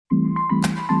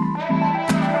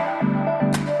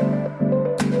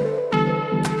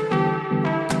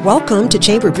Welcome to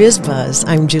Chamber Biz Buzz.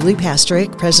 I'm Julie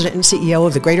Pastrick, President and CEO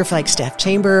of the Greater Flagstaff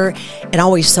Chamber, and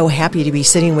always so happy to be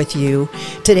sitting with you.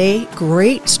 Today,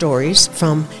 great stories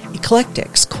from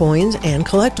Ecollectix Coins and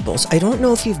Collectibles. I don't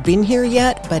know if you've been here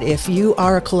yet, but if you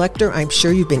are a collector, I'm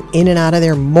sure you've been in and out of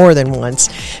there more than once.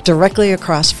 Directly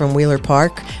across from Wheeler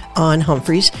Park on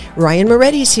Humphreys, Ryan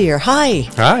Moretti's here. Hi.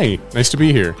 Hi. Nice to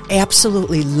be here.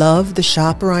 Absolutely love the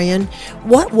shop, Ryan.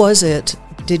 What was it?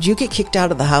 Did you get kicked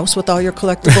out of the house with all your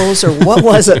collectibles, or what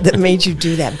was it that made you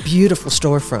do that beautiful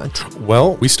storefront?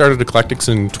 Well, we started Ecollectix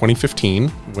in 2015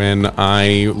 when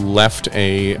I left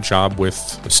a job with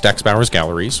Stax Bowers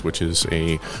Galleries, which is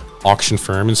a auction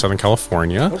firm in Southern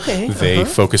California. Okay. They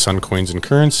focus on coins and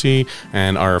currency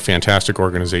and are a fantastic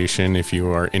organization if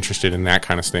you are interested in that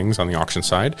kind of things on the auction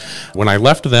side. When I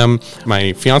left them,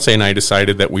 my fiance and I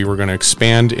decided that we were going to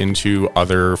expand into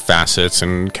other facets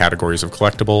and categories of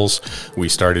collectibles. We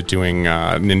started doing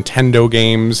Nintendo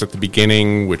games at the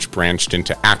beginning, which branched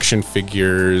into action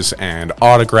figures and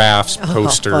autographs,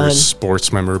 posters, fun.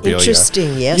 sports memorabilia.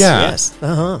 Interesting. Yes, Yeah. yes.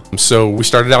 So we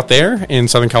started out there in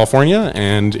Southern California,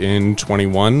 and in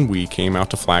 21 we came out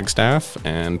to Flagstaff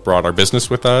and brought our business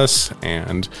with us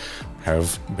and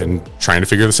have been trying to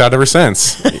figure this out ever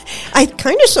since. I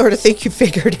kind of sort of think you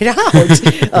figured it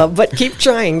out, but keep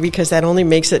trying, because that only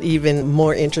makes it even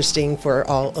more interesting for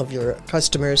all of your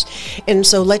customers. And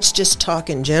so let's just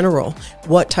talk in general,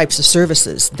 what types of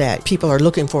services that people are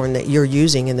looking for and that you're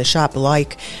using in the shop,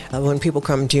 like when people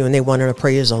come to you and they want an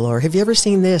appraisal, or have you ever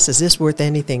seen this? Is this worth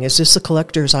anything? Is this a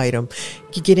collector's item?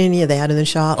 You get any of that in the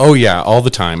shop? Oh yeah, all the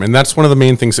time. And that's one of the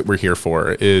main things that we're here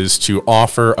for, is to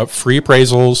offer up free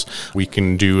appraisals. We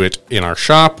can do it in our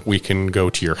shop. We can go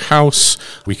to your house.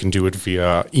 We can do it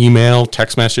via email,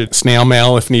 text message, snail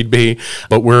mail if need be.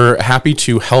 But we're happy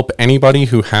to help anybody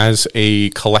who has a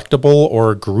collectible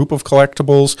or a group of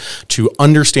collectibles to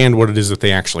understand what it is that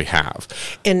they actually have.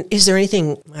 And is there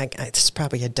anything, this is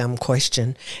probably a dumb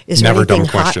question. Is Never there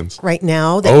anything dumb questions. hot right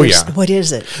now? That What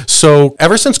is it? So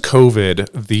ever since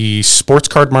COVID, the sports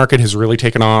card market has really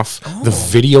taken off. The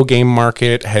video game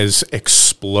market has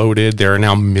exploded. There are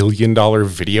now $1 million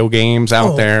video games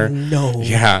out there. No.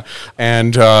 Yeah.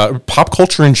 And pop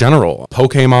culture in general.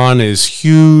 Pokemon is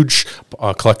huge.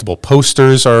 Collectible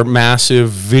posters are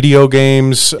massive. Video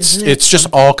games. It's just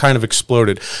all kind of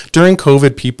exploded. During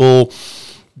COVID, people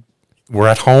were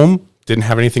at home, didn't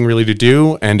have anything really to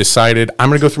do, and decided, I'm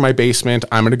going to go through my basement,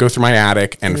 I'm going to go through my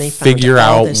attic and figure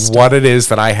out what it is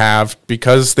that I have,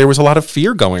 because there was a lot of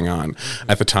fear going on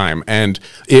at the time. And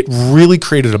it really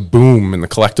created a boom in the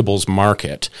collectibles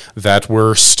market that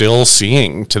we're still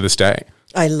seeing to this day.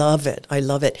 I love it. I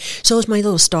love it. So is my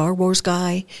little Star Wars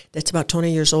guy that's about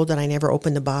 20 years old that I never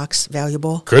opened the box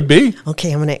valuable? Could be.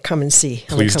 Okay, I'm going to come and see.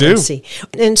 Please do.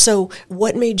 And so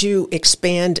what made you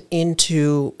expand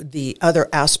into the other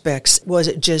aspects? Was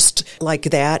it just like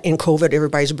that in COVID,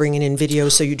 everybody's bringing in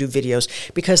videos, so you do videos?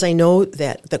 Because I know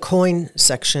that the coin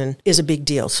section is a big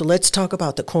deal. So let's talk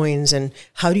about the coins, and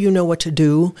how do you know what to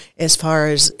do as far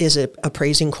as, is it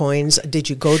appraising coins? Did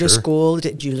you go to school?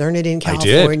 Did you learn it in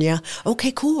California? I did.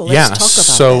 Okay, cool. Let's talk about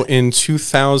so that. In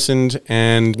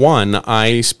 2001,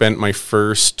 I spent my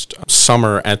first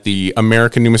summer at the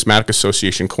American Numismatic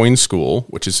Association Coin School,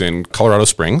 which is in Colorado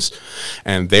Springs.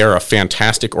 And they are a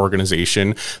fantastic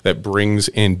organization that brings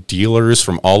in dealers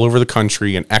from all over the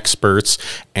country and experts,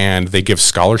 and they give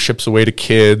scholarships away to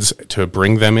kids to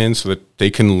bring them in so that they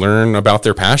can learn about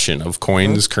their passion of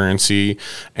coins, currency,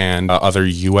 and other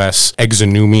U.S.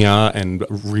 exonumia and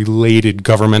related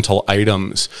governmental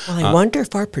items. Well, I wonder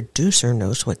if our producer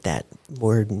knows what that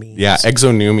word means. Yeah,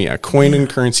 exonumia, coin and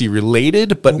currency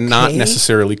related, but not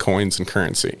necessarily coins and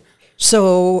currency.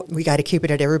 So we got to keep it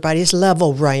at everybody's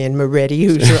level. Ryan Moretti,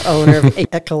 who's your owner of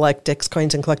Ecollectix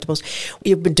Coins and Collectibles.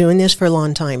 You've been doing this for a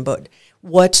long time, but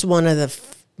what's one of the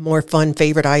more fun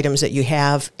favorite items that you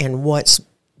have, and what's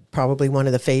probably one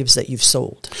of the faves that you've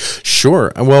sold?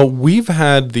 Sure. Well, we've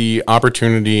had the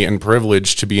opportunity and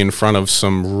privilege to be in front of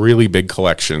some really big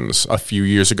collections. A few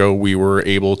years ago, we were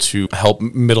able to help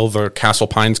middle the Castle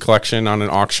Pines collection on an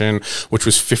auction, which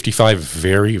was 55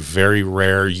 very, very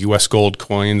rare U.S. gold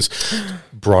coins.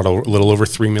 Brought a little over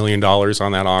 $3 million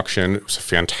on that auction. It was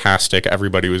fantastic.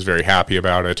 Everybody was very happy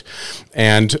about it.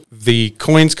 And the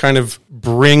coins kind of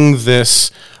bring this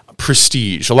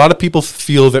prestige. A lot of people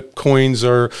feel that coins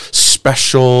are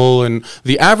special, and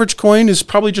the average coin is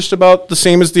probably just about the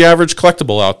same as the average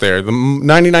collectible out there. The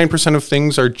 99% of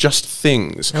things are just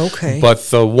things. Okay. But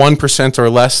the 1% or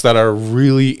less that are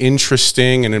really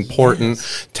interesting and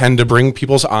important tend to bring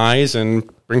people's eyes and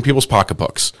bring people's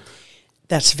pocketbooks.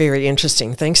 That's very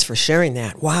interesting. Thanks for sharing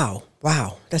that. Wow.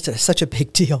 That's such a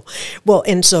big deal. Well,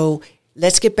 and so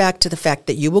let's get back to the fact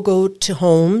that you will go to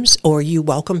homes or you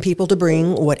welcome people to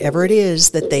bring whatever it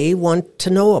is that they want to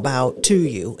know about to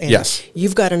you. And yes.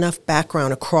 You've got enough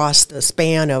background across the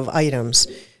span of items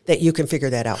that you can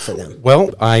figure that out for them. Well,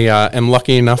 I am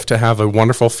lucky enough to have a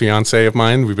wonderful fiance of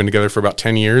mine. We've been together for about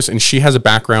 10 years, and she has a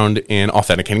background in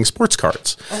authenticating sports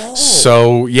cards. Oh.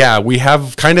 So, yeah, we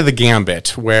have kind of the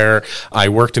gambit where I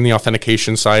worked in the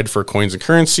authentication side for coins and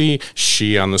currency,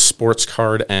 she on the sports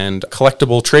card and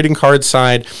collectible trading card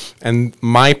side, and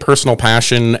my personal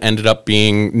passion ended up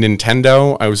being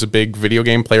Nintendo. I was a big video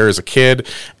game player as a kid,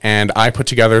 and I put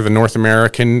together the North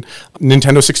American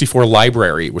Nintendo 64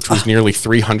 library, which was nearly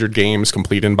 300 games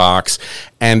complete in box,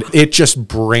 and it just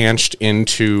branched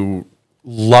into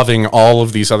loving all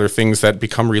of these other things that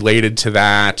become related to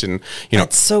that. And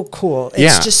that's so cool.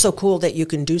 It's just so cool that you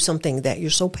can do something that you're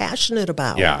so passionate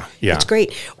about. Yeah It's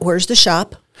great. Where's the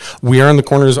shop? We are on the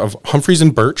corners of Humphreys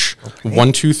and Birch,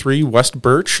 123 West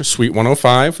Birch, Suite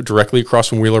 105, directly across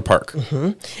from Wheeler Park.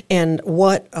 Mm-hmm. And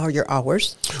what are your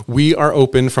hours? We are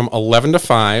open from 11 to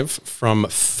 5 from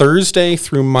Thursday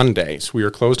through Monday. So we are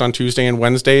closed on Tuesday and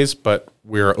Wednesdays, but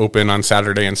we are open on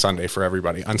Saturday and Sunday for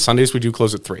everybody. On Sundays, we do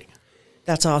close at 3.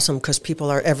 That's awesome because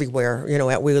people are everywhere,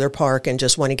 at Wheeler Park and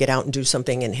just want to get out and do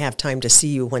something and have time to see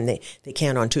you when they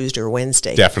can on Tuesday or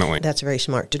Wednesday. Definitely. That's very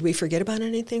smart. Did we forget about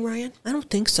anything, Ryan? I don't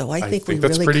think so. I think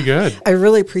that's pretty good. I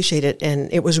really appreciate it.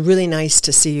 And it was really nice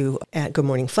to see you at Good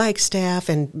Morning Flagstaff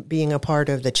and being a part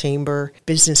of the Chamber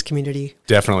business community.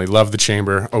 Definitely. Love the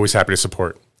Chamber. Always happy to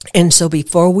support. And so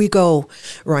before we go,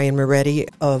 Ryan Moretti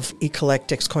of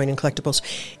Ecollectix Coin and Collectibles,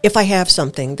 if I have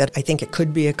something that I think it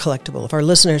could be a collectible, if our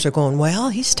listeners are going, well,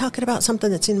 he's talking about something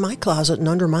that's in my closet and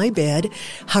under my bed,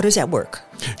 how does that work?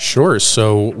 Sure.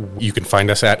 So you can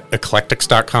find us at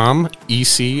eclectix.com,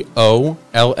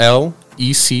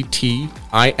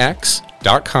 ECOLLECTIX.com.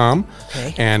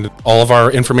 Okay. And all of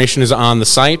our information is on the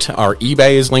site. Our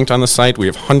eBay is linked on the site. We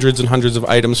have hundreds and hundreds of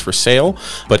items for sale.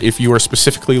 But if you are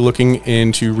specifically looking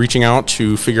into reaching out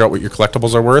to figure out what your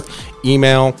collectibles are worth,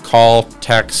 email, call,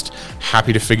 text.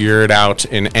 Happy to figure it out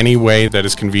in any way that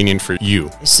is convenient for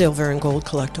you. Is silver and gold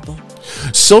collectible?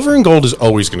 Silver and gold is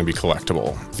always going to be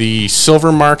collectible. The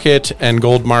silver market and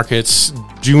gold markets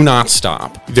do not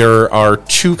stop. There are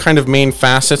two kind of main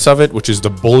facets of it, which is the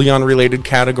bullion-related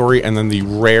category and then the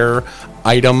rare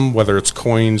item, whether it's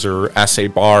coins or assay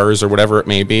bars or whatever it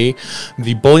may be.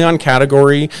 The bullion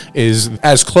category is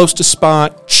as close to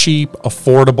spot, cheap,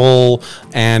 affordable,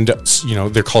 and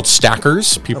they're called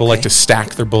stackers. People like to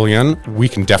stack their bullion. We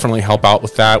can definitely help out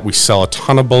with that. We sell a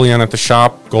ton of bullion at the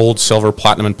shop, gold, silver,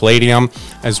 platinum, and palladium,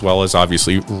 as well as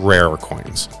obviously rare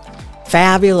coins.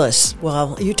 Fabulous.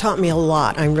 Well, you taught me a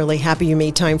lot. I'm really happy you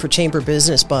made time for Chamber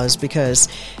Business Buzz because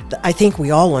I think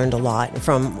we all learned a lot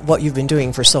from what you've been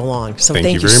doing for so long. So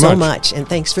thank you so much. And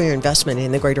thanks for your investment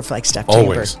in the Greater Flagstaff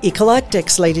Chamber.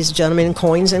 Ecollectix, ladies and gentlemen,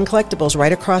 coins and collectibles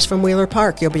right across from Wheeler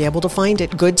Park. You'll be able to find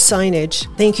it. Good signage.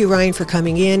 Thank you, Ryan, for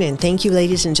coming in. And thank you,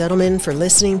 ladies and gentlemen, for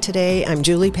listening today. I'm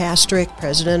Julie Pastrick,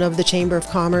 President of the Chamber of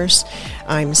Commerce.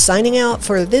 I'm signing out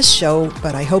for this show,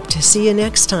 but I hope to see you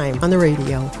next time on the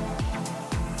radio.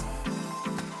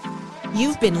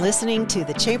 You've been listening to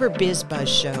the Chamber Biz Buzz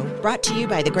Show, brought to you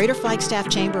by the Greater Flagstaff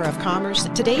Chamber of Commerce.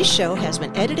 Today's show has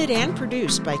been edited and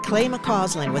produced by Clay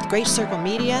McCausland with Great Circle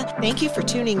Media. Thank you for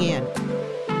tuning in.